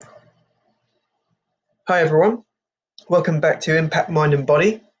Hi everyone, welcome back to Impact Mind and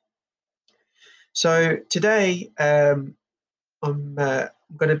Body. So today I'm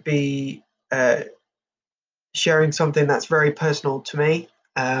going to be uh, sharing something that's very personal to me.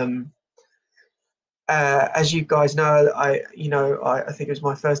 Um, as you guys know, I think it was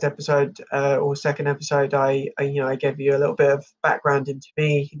my first episode or second episode. I gave you a little bit of background into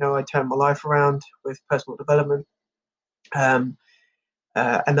me. I turned my life around with personal development. Um,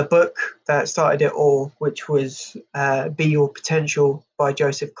 and the book that started it all, which was "Be Your Potential" by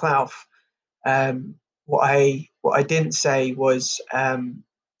Joseph Clough. What I didn't say was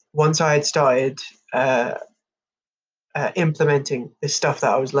once I had started uh, implementing this stuff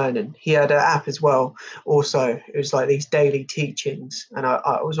that I was learning, he had an app as well. Also, it was like these daily teachings, and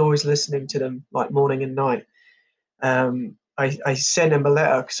I was always listening to them like morning and night. I sent him a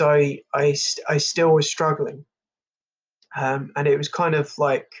letter because I still was struggling, and it was kind of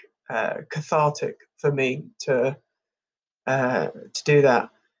like cathartic for me to do that.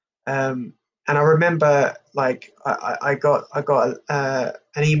 Um, and I remember, like, I got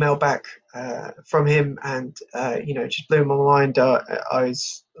an email back from him, and just blew my mind. I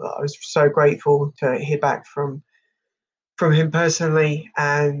was so grateful to hear back from him personally,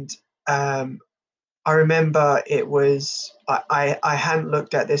 and um, I remember it was I hadn't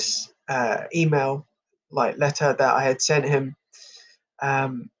looked at this email like letter that I had sent him,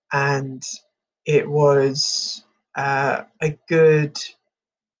 and it was a good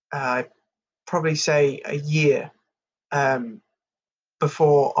probably say a year um,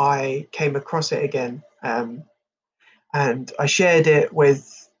 before I came across it again. And I shared it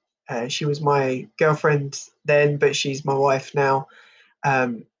with, she was my girlfriend then, but she's my wife now.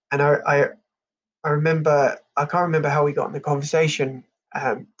 And I remember, I can't remember how we got in the conversation,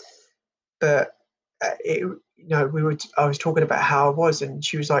 um, but I was talking about how I was, and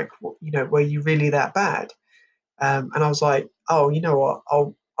she was like, were you really that bad? And I was like, oh, you know what?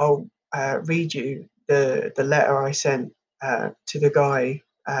 I'll read you the letter I sent to the guy,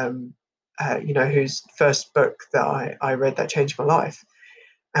 whose first book that I read that changed my life.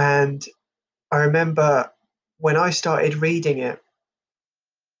 And I remember when I started reading it,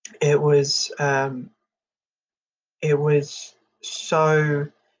 it was um, it was so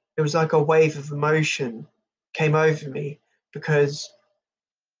it was like a wave of emotion came over me because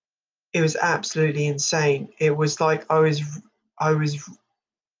it was absolutely insane. It was like I was I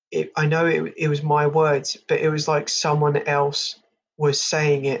know it was my words, but it was like someone else was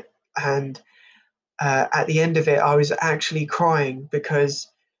saying it. And at the end of it, I was actually crying because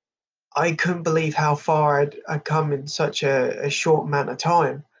I couldn't believe how far I'd come in such a short amount of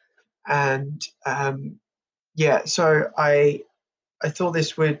time. And yeah, so I thought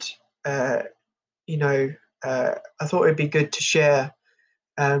this would, uh, you know, I thought it'd be good to share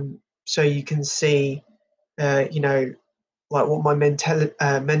so you can see, you know, like what my mentality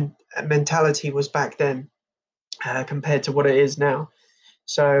was back then compared to what it is now.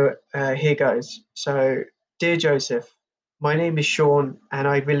 So here goes. So, dear Joseph, my name is Sean, and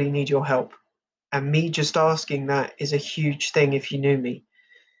I really need your help. And me just asking that is a huge thing if you knew me.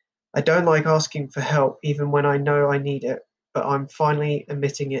 I don't like asking for help even when I know I need it, but I'm finally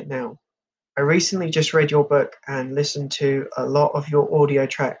admitting it now. I recently just read your book and listened to a lot of your audio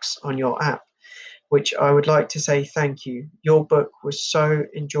tracks on your app, which I would like to say thank you. Your book was so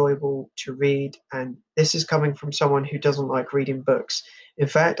enjoyable to read, and this is coming from someone who doesn't like reading books. In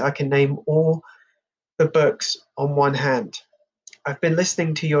fact, I can name all the books on one hand. I've been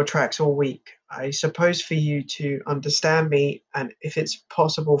listening to your tracks all week. I suppose for you to understand me, and if it's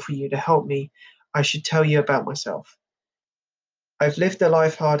possible for you to help me, I should tell you about myself. I've lived a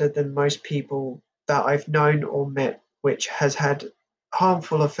life harder than most people that I've known or met, which has had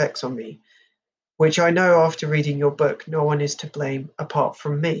harmful effects on me. Which I know after reading your book, no one is to blame apart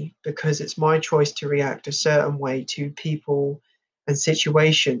from me, because it's my choice to react a certain way to people and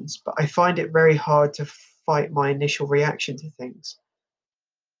situations, but I find it very hard to fight my initial reaction to things.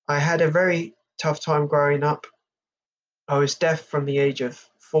 I had a very tough time growing up. I was deaf from the age of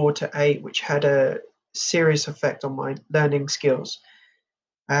 4 to 8, which had a serious effect on my learning skills.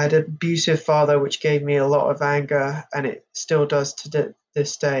 I had an abusive father, which gave me a lot of anger, and it still does to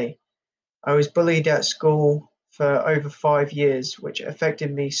this day. I was bullied at school for over 5 years, which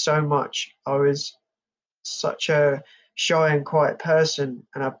affected me so much. I was such a shy and quiet person,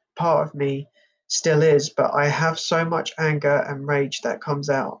 and a part of me still is, but I have so much anger and rage that comes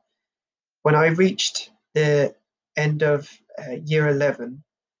out. When I reached the end of year 11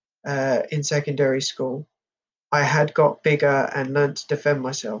 in secondary school, I had got bigger and learnt to defend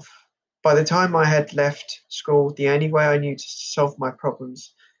myself. By the time I had left school, the only way I knew to solve my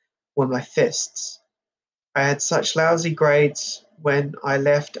problems were my fists. I had such lousy grades when I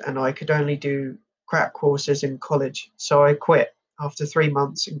left, and I could only do crap courses in college, so I quit after 3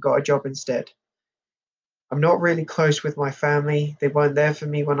 months and got a job instead. I'm not really close with my family. They weren't there for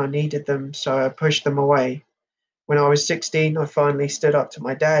me when I needed them, so I pushed them away. When I was 16, I finally stood up to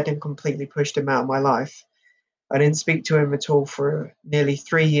my dad and completely pushed him out of my life. I didn't speak to him at all for nearly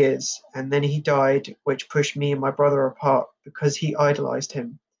 3 years, and then he died, which pushed me and my brother apart because he idolized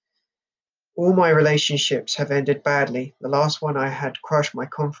him. All my relationships have ended badly. The last one I had crushed my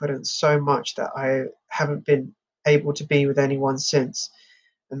confidence so much that I haven't been able to be with anyone since,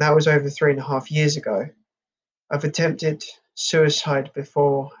 and that was over 3.5 years ago. I've attempted suicide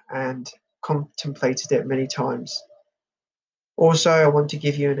before and contemplated it many times. Also, I want to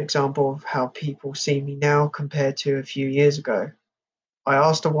give you an example of how people see me now compared to a few years ago. I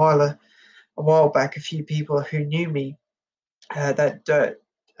asked a while back a few people who knew me that don't,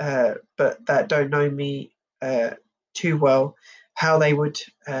 but that don't know me too well, how they would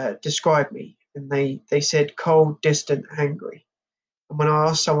describe me, and they said cold, distant, angry. And when I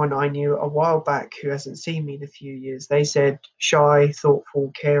asked someone I knew a while back who hasn't seen me in a few years, they said shy,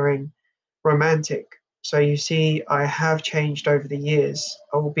 thoughtful, caring, romantic. So you see, I have changed over the years.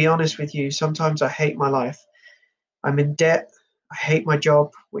 I will be honest with you, sometimes I hate my life. I'm in debt. I hate my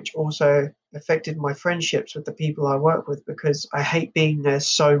job, which also affected my friendships with the people I work with because I hate being there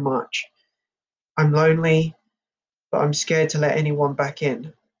so much. I'm lonely, but I'm scared to let anyone back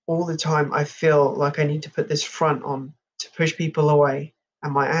in. All the time, I feel like I need to put this front on to push people away,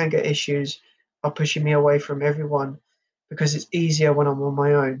 and my anger issues are pushing me away from everyone because it's easier when I'm on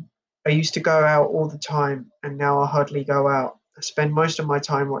my own. I used to go out all the time, and now I hardly go out. I spend most of my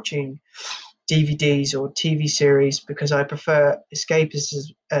time watching DVDs or TV series because I prefer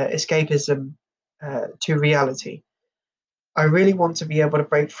escapism to reality. I really want to be able to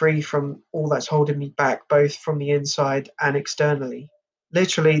break free from all that's holding me back, both from the inside and externally.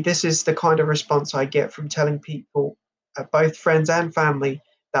 Literally, this is the kind of response I get from telling people, both friends and family,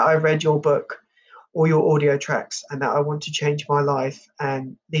 that I read your book or your audio tracks and that I want to change my life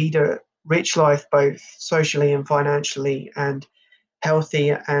and lead a rich life, both socially and financially, and healthy,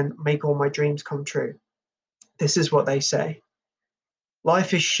 and make all my dreams come true. This is what they say: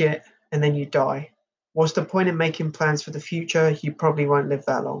 life is shit, and then you die. What's the point in making plans for the future? You probably won't live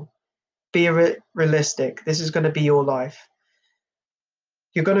that long. Be realistic. This is going to be your life.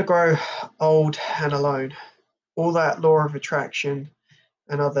 You're going to grow old and alone. All that law of attraction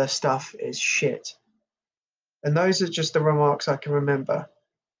and other stuff is shit. And those are just the remarks I can remember.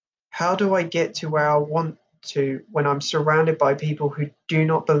 How do I get to where I want to when I'm surrounded by people who do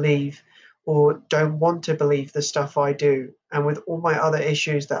not believe or don't want to believe the stuff I do, and with all my other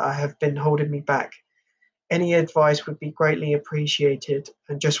issues that I have been holding me back? Any advice would be greatly appreciated,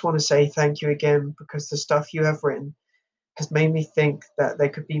 and just want to say thank you again because the stuff you have written has made me think that there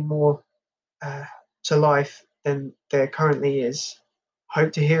could be more uh, to life than there currently is.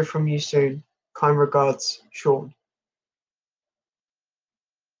 Hope to hear from you soon. Kind regards, Sean.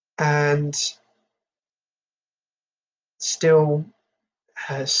 And still,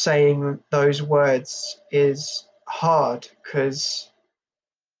 saying those words is hard because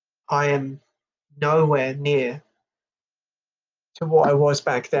I am nowhere near to what I was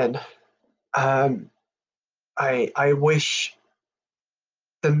back then. Um, I wish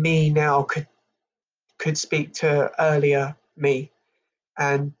the me now could speak to earlier me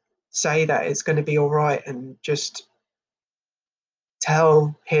and say that it's going to be all right, and just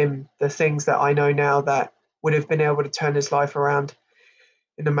tell him the things that I know now that would have been able to turn his life around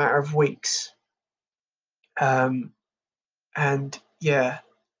in a matter of weeks. Um, and yeah,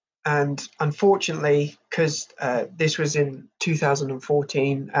 and unfortunately, because this was in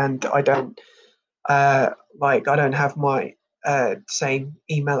 2014, and uh, I don't have my same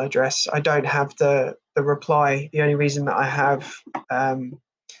email address. I don't have the reply. The only reason that I have um,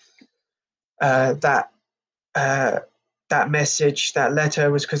 that uh, that message, that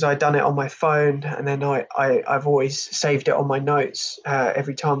letter, was because I'd done it on my phone, and then I've always saved it on my notes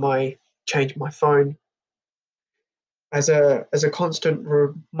every time I change my phone as a constant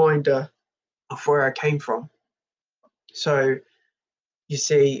reminder of where I came from. So you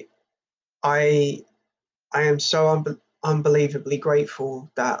see, I I am so unbelievably grateful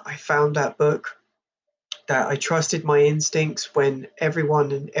that I found that book, that I trusted my instincts when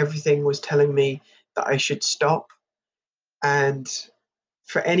everyone and everything was telling me that I should stop. And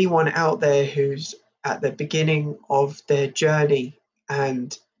for anyone out there who's at the beginning of their journey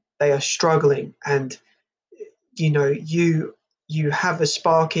and they are struggling, and you have a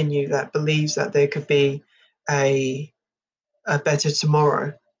spark in you that believes that there could be a a better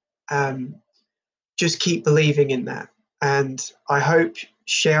tomorrow, um, just keep believing in that. And I hope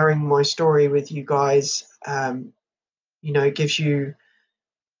sharing my story with you guys, gives you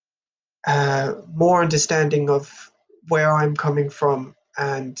more understanding of where I'm coming from,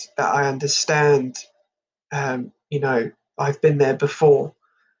 and that I understand, I've been there before.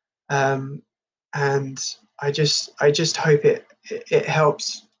 Um, and I just hope it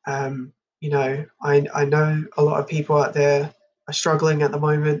helps. I know a lot of people out there are struggling at the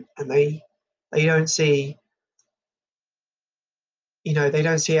moment, and they don't see, they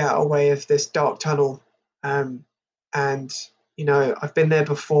don't see out a way of this dark tunnel. Um, and I've been there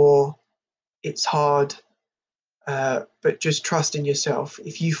before. It's hard, but just trust in yourself.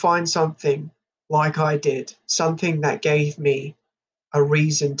 If you find something like I did, something that gave me a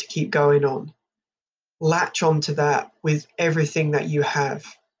reason to keep going on, latch onto that with everything that you have.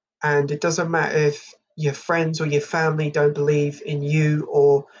 And it doesn't matter if your friends or your family don't believe in you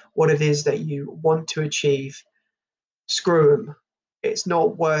or what it is that you want to achieve. Screw them. It's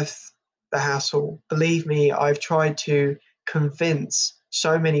not worth the hassle. Believe me, I've tried to convince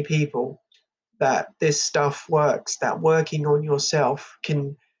so many people that this stuff works, that working on yourself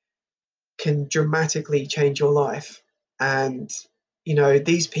can dramatically change your life. And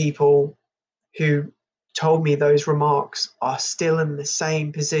these people who told me those remarks are still in the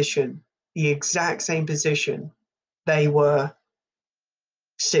same position, the exact same position they were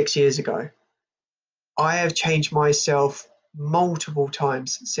 6 years ago. I have changed myself multiple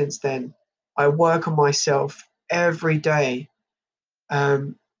times since then. I work on myself every day.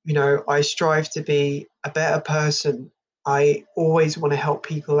 I strive to be a better person. I always want to help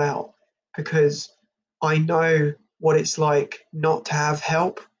people out because I know what it's like not to have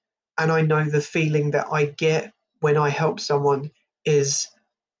help. And I know the feeling that I get when I help someone is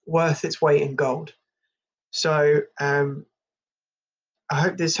worth its weight in gold. So I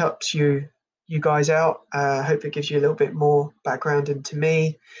hope this helps you guys out. I hope it gives you a little bit more background into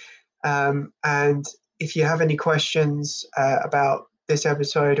me. And if you have any questions about this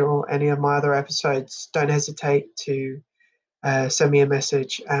episode or any of my other episodes, don't hesitate to send me a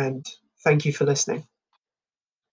message. And thank you for listening.